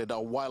ended a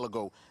while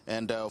ago.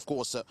 And of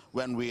course,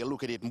 when we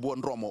look at it,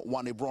 Mbondromo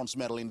won a bronze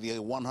medal in the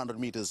 100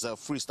 meters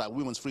freestyle,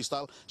 women's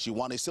freestyle. She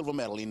won a silver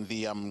medal in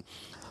the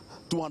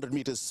 200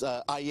 meters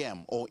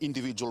IM or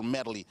individual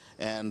medley,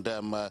 and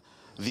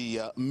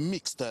the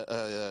mixed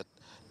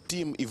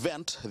team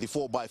event, the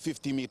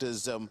 4x50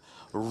 meters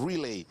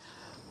relay.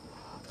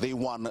 They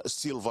won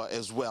silver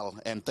as well,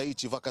 and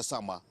Taichi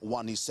Vakasama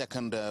won his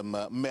second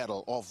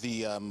medal of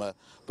the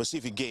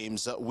Pacific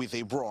Games with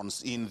a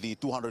bronze in the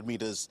 200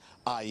 meters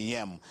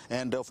IEM.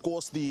 And of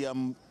course the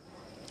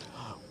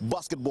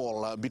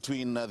basketball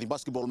the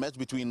basketball match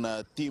between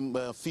Team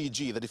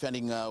Fiji, the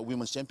defending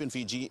women's champion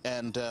Fiji,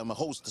 and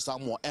host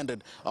Samoa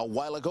ended a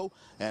while ago,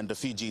 and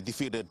Fiji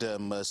defeated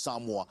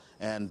Samoa.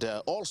 And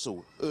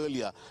also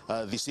earlier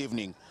this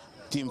evening,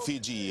 Team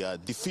Fiji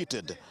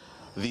defeated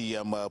the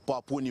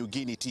Papua New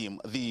Guinea team,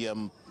 the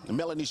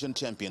Melanesian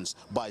champions,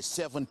 by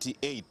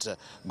 78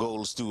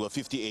 goals to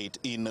 58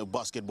 in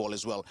basketball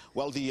as well.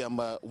 Well, the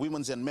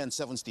women's and men's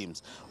sevens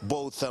teams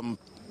both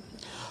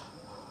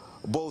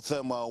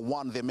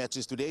won their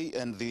matches today,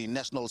 and the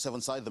national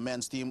seven side, the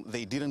men's team,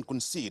 they didn't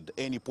concede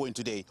any point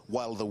today,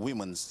 while the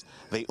women's,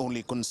 they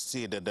only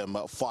conceded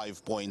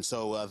 5 points.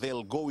 So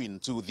they'll go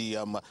into the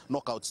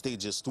knockout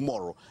stages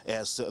tomorrow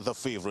as the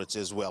favorites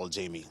as well,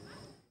 Jamie.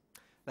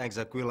 Thanks,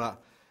 Aquila.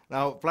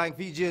 Now, Flying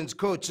Fijians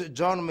coach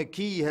John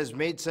McKee has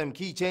made some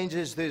key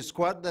changes to his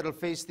squad that will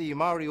face the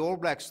Maori All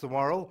Blacks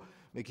tomorrow.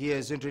 McKee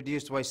has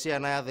introduced Waisea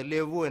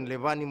Nayadalevu and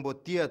Levani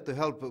Mbotia to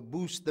help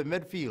boost the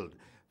midfield.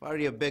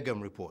 Faria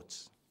Begum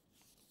reports.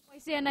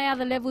 Waisea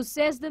Nayadalevu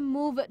says the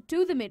move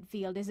to the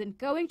midfield isn't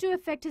going to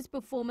affect his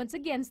performance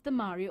against the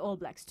Maori All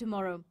Blacks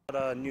tomorrow.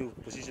 A new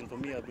position for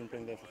me. I've been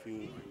playing there for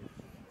a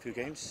few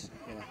games.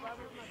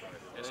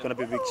 It's going to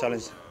be a big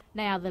challenge.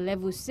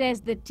 Nayadalevu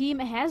says the team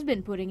has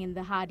been putting in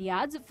the hard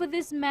yards for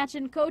this match,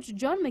 and coach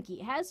John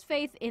McKee has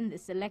faith in the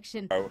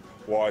selection.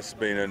 Weiss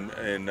been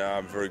in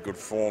very good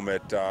form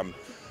at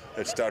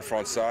Stade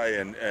Francais,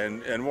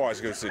 and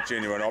Weiss gives a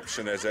genuine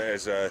option as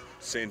a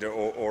centre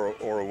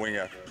or a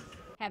winger.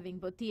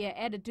 Having Botia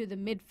added to the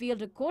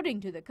midfield,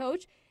 according to the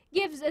coach,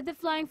 gives the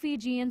Flying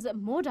Fijians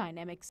more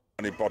dynamics.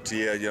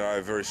 Botia,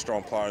 a very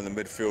strong player in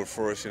the midfield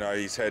for us.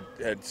 He's had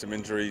some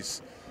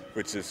injuries,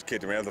 which has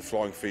kept him out of the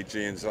Flying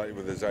Fijians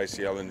with his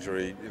ACL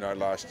injury,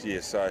 last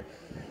year. So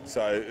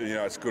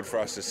it's good for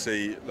us to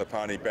see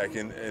Lapani back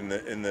in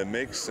the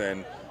mix,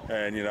 and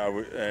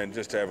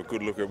just to have a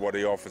good look at what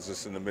he offers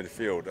us in the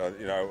midfield.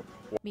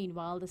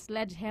 Meanwhile, the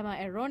sledgehammer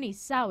Eroni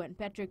Sau and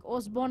Patrick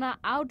Osborne are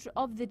out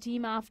of the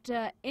team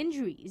after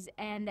injuries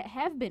and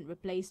have been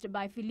replaced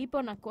by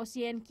Filippo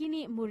Nakosi and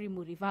Kini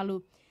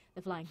Murimurivalu.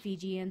 The Flying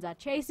Fijians are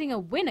chasing a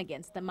win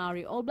against the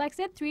Maori All Blacks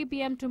at 3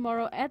 p.m.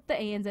 tomorrow at the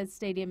ANZ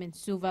Stadium in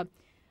Suva.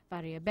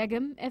 Faria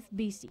Begum,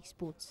 FBC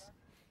Sports.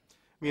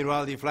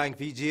 Meanwhile, the Flying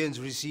Fijians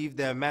received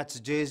their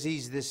match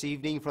jerseys this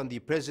evening from the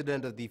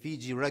President of the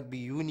Fiji Rugby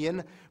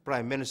Union,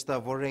 Prime Minister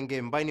Vorenge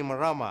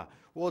Bainimarama,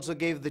 who also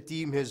gave the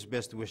team his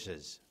best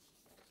wishes.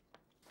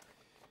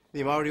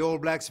 The Maori All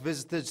Blacks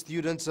visited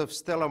students of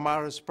Stella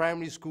Maris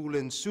Primary School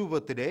in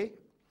Suva today.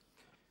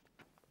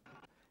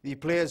 The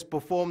players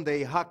performed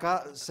a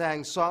haka,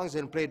 sang songs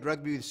and played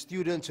rugby with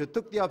students who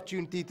took the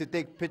opportunity to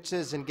take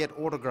pictures and get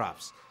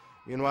autographs.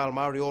 Meanwhile,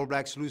 Maori All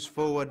Blacks loose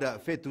forward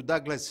Fetu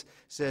Douglas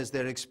says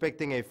they're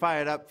expecting a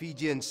fired-up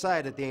Fijian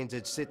side at the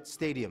ANZ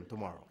Stadium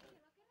tomorrow.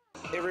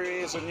 Every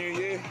year is a new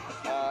year,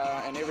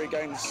 and every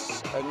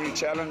game's a new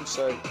challenge.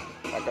 So,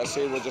 like I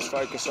said, we'll just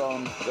focus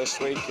on this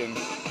week, and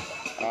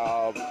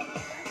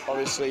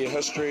obviously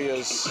history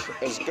is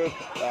good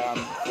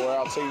for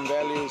our team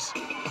values,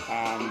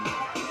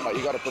 but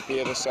you got to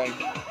prepare the same.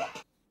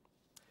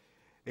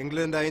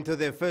 England are into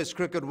their first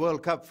Cricket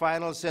World Cup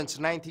final since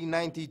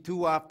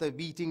 1992 after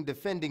beating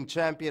defending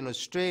champion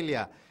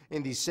Australia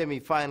in the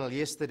semi-final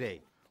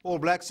yesterday. All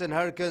Blacks and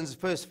Hurricanes'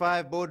 first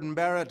five, Bowden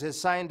Barrett has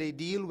signed a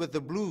deal with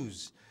the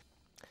Blues.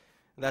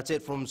 That's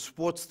it from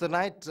sports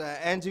tonight.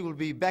 Angie will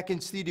be back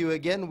in studio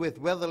again with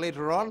weather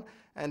later on,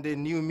 and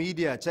in new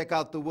media, check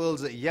out the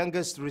world's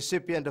youngest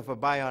recipient of a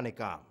bionic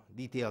arm.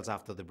 Details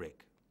after the break.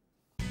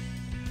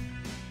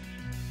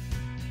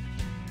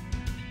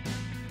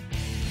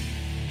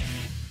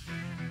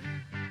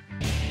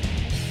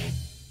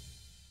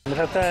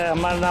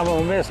 हमारा नाम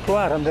उमेश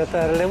कुमार, हम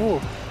रहता है लेबू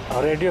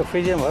और radio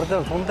Fiji में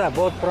हरदम सुनता है,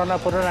 बहुत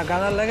पुराना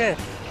गाना लगे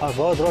और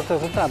बहुत रोज से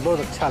सुनता है, बहुत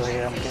अच्छा लगे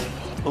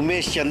हमको।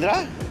 उमेश चंद्रा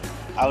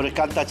और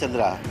कांता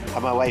चंद्रा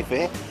हमारा वाइफ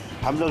है,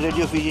 हम लोग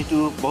रेडियो फीजी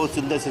 2 बहुत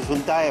सुंदर से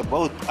सुनता है,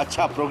 बहुत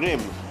अच्छा प्रोग्राम,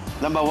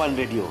 नंबर 1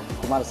 रेडियो।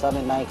 कुमार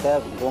सानी नायक है,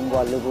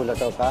 गोंगवा लेबू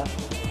लटोका,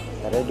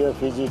 रेडियो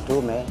फीजी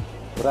 2 में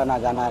पुराना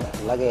गाना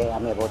लगे,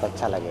 हमें बहुत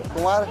अच्छा लगे।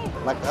 कुमार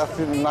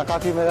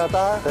नाकाफी में रहता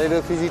है,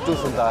 रेडियो फीजी 2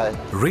 सुनता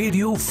है।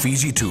 रेडियो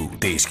फीजी 2,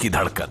 देश की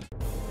धड़कन।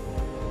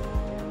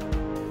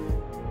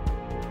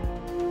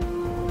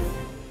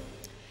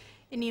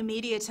 In new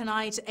media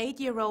tonight,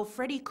 8-year-old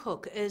Freddie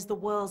Cook is the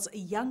world's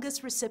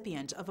youngest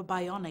recipient of a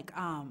bionic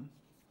arm.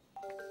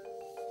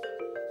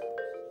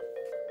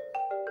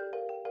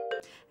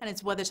 And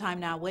it's weather time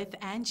now with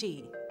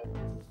Angie.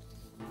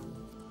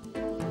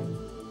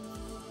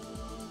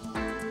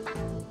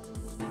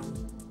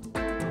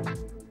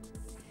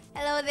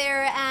 Hello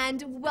there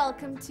and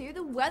welcome to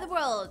the Weather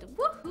World.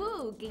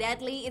 Woohoo!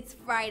 Gladly it's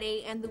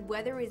Friday and the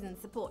weather is in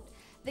support.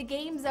 The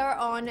games are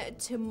on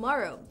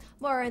tomorrow.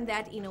 More on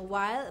that in a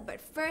while, but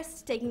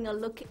first taking a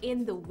look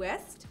in the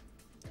West.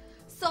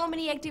 So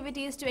many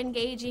activities to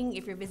engage in.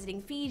 If you're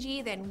visiting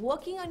Fiji, then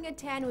walking on your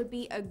tan would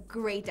be a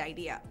great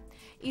idea.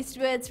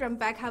 Eastwards from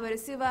Bag Harbour to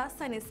Suva,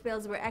 sunny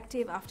spells were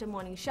active after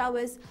morning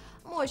showers.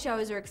 More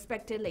showers are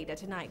expected later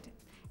tonight.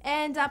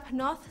 And up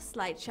north,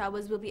 slight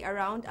showers will be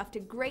around after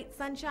great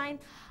sunshine.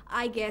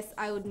 I guess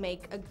I would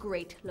make a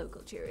great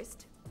local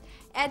tourist.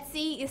 At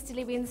sea,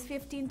 easterly winds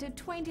 15 to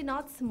 20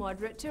 knots,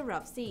 moderate to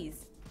rough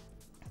seas.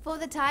 For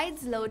the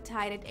tides, low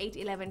tide at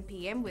 8:11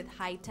 p.m. with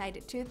high tide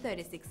at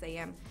 2:36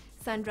 a.m.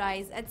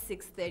 Sunrise at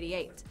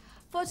 6:38.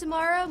 For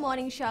tomorrow,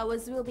 morning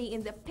showers will be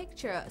in the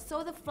picture,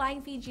 so the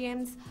Flying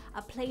Fijians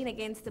are playing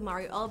against the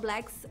Maori All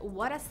Blacks.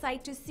 What a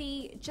sight to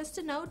see. Just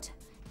a note,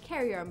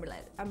 carry your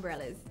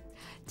umbrellas.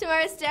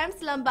 Tomorrow's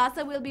temps,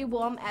 Lambasa will be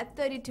warm at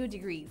 32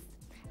 degrees.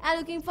 And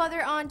looking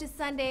further on to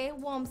Sunday,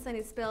 warm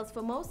sunny spells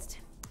for most.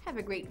 Have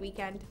a great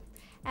weekend.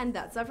 And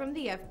that's all from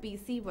the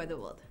FBC Weather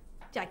World.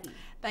 Jackie.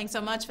 Thanks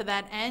so much for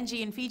that,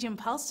 Angie. In Fijian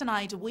Pulse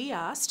tonight, we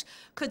asked,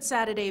 could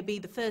Saturday be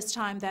the first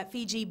time that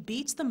Fiji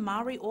beats the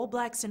Maori All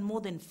Blacks in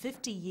more than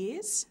 50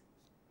 years?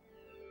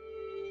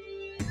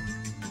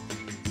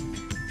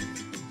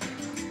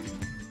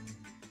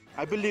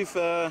 I believe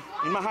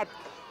in my heart,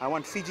 I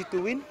want Fiji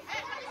to win.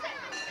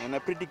 And I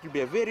predict it will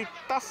be a very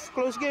tough,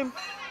 close game.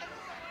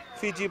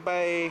 Fiji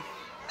by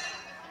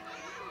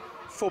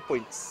 4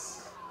 points.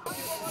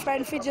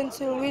 Flying Fijians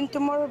will win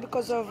tomorrow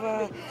because of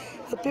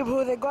the people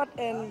who they got,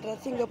 and I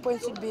think the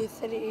points will be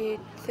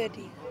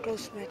 38-30,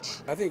 close match.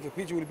 I think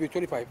Fiji will be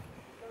 25,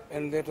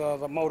 and that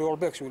the Maori All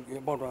Blacks will be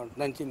about around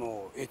 19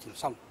 or 18,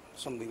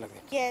 something like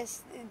that.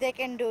 Yes, they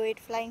can do it,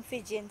 Flying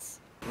Fijians.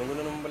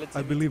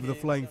 I believe the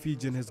Flying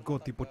Fijian has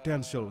got the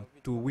potential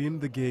to win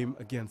the game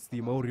against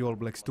the Maori All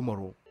Blacks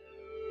tomorrow.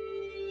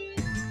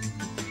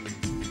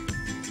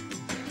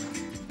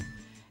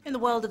 In the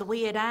world of the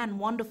weird and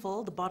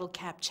wonderful, the Bottle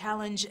Cap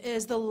Challenge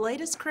is the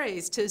latest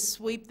craze to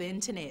sweep the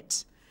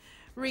internet.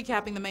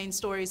 Recapping the main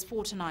stories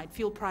for tonight,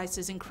 fuel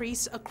prices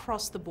increase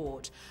across the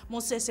board.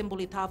 Moses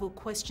Mbulitavu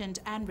questioned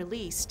and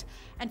released,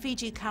 and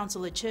Fiji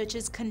Council of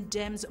Churches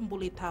condemns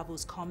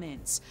Mbulitavu's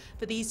comments.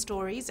 For these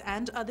stories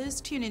and others,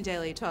 tune in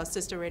daily to our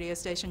sister radio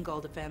station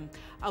Gold FM.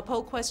 Our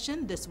poll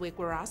question this week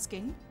we're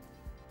asking: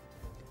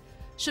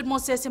 should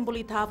Moses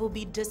Mbulitavu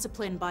be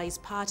disciplined by his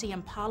party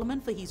and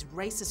parliament for his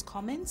racist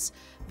comments?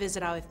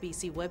 Visit our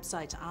FBC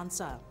website to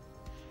answer.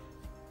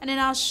 And in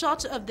our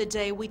shot of the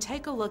day, we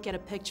take a look at a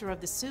picture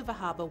of the Suva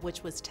Harbour,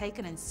 which was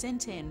taken and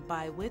sent in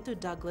by Wetu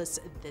Douglas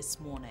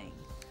this morning.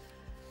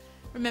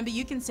 Remember,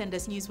 you can send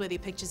us newsworthy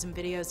pictures and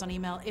videos on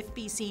email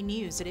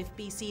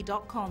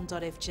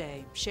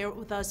fbcnews@fbc.com.fj. Share it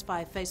with us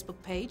via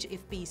Facebook page,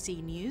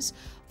 FBC News.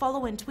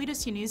 Follow and tweet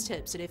us your news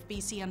tips at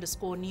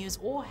FBC_news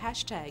or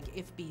hashtag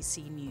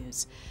FBC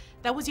News.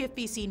 That was your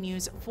FBC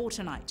News for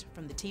tonight.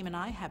 From the team and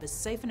I, have a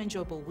safe and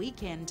enjoyable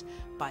weekend.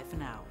 Bye for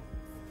now.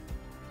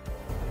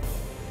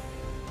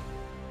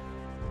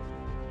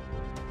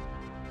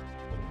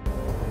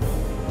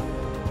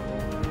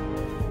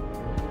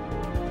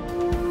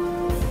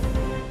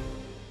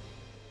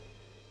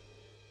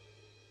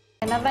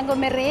 Natango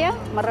merea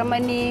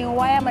maramani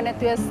waya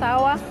manatuya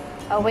sawa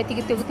aweti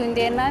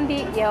kitunde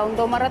nandi ya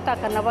ndo marata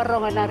kana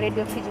baronga na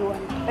Radio Fiji 1.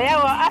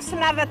 Yao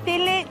asna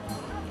vatili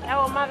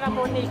yao maga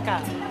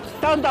Monica.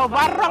 Tondo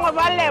baronga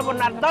vale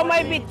bonar domo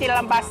ibiti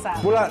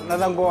Lambasa. Bula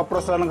natango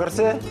aprosa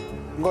nangarse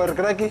ngor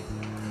kraki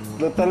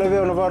do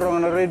televeo no baronga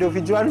na Radio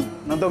Fiji 1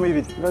 na domo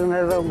ibiti.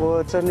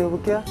 Natango chani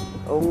bukia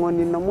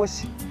ngoni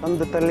namosi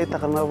ando taleta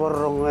kana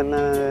baronga na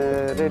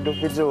Radio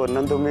Fiji 1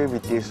 na domo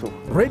ibiti su.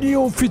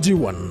 Radio Fiji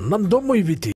 1 na domo ibiti.